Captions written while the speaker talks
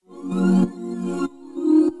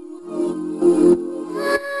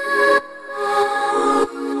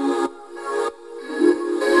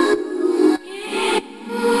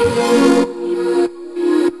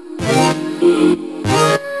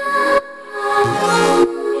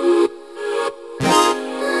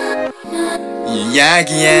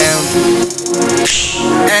이야기에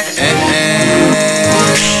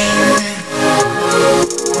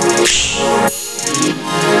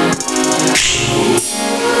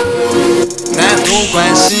나도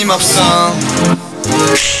관심 없어.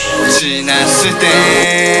 지났을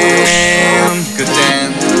땐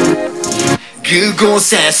그땐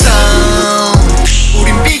그곳에서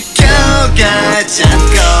우린 비껴가지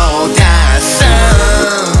않고 닿았어.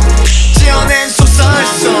 지어낸 소설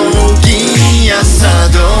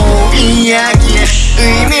속이었어도 이야기의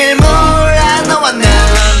의미를 몰라. 너와 난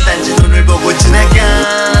단지 눈을 보고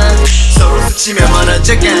지나가. 서로 스치며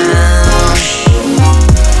멀어져가.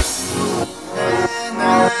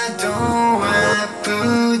 하나도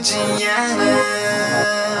아프지 않아.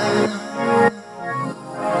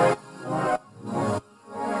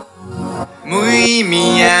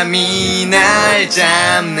 무의미함이 날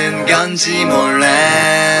잡는 건지 몰라.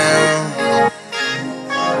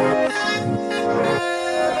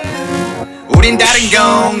 우린 다른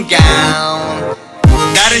공간,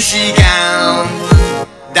 다른 시간,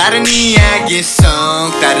 다른 이야기 속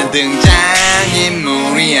다른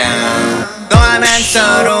등장인물이야. 너와 난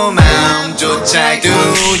서로 마음조차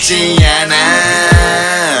두지 않아.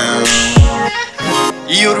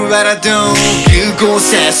 이유를 알아도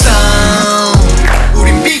그곳에서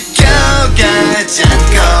우린 비껴가지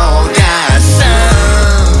않고 닿았어.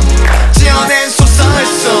 지어낸 소설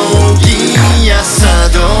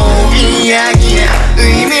속이었어도 이야기의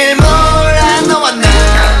의미를 몰라. 너와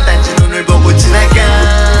난 단지 눈을 보고 지나가.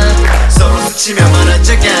 서로 스치며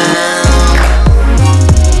멀어져가.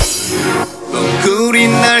 웅크리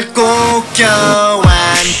널 꼭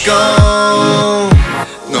껴안고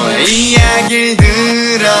너의 이야기를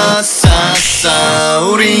들었었어.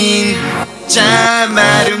 우린 참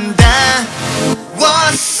아름다웠어.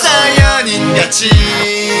 연인같이,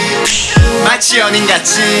 마치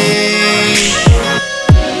연인같이.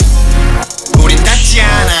 우린 닿지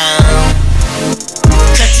않아,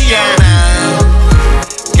 찾지 않아.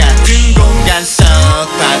 같은 공간 속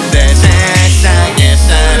반대 세상에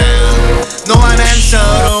살아. 너와 난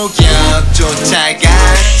서로 격조차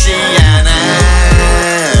같지 않아.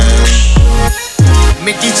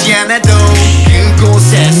 믿기지 않아도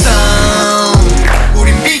그곳에서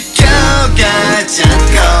우린 비껴가지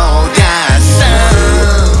않고 닿았어.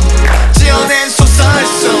 지어낸 소설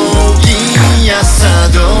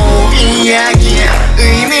속이었어도 이야기의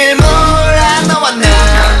의미를 몰라. 너와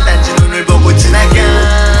난 단지 눈을 보고 지나가.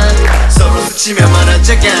 서로 스치며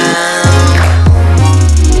멀어져가.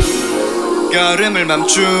 걸음을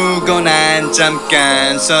멈추고 난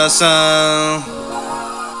잠깐 서서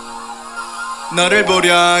너를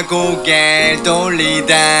보려 고개를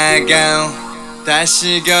돌리다가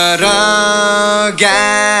다시 걸어가.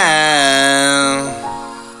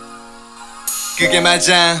 그게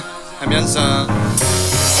맞아 하면서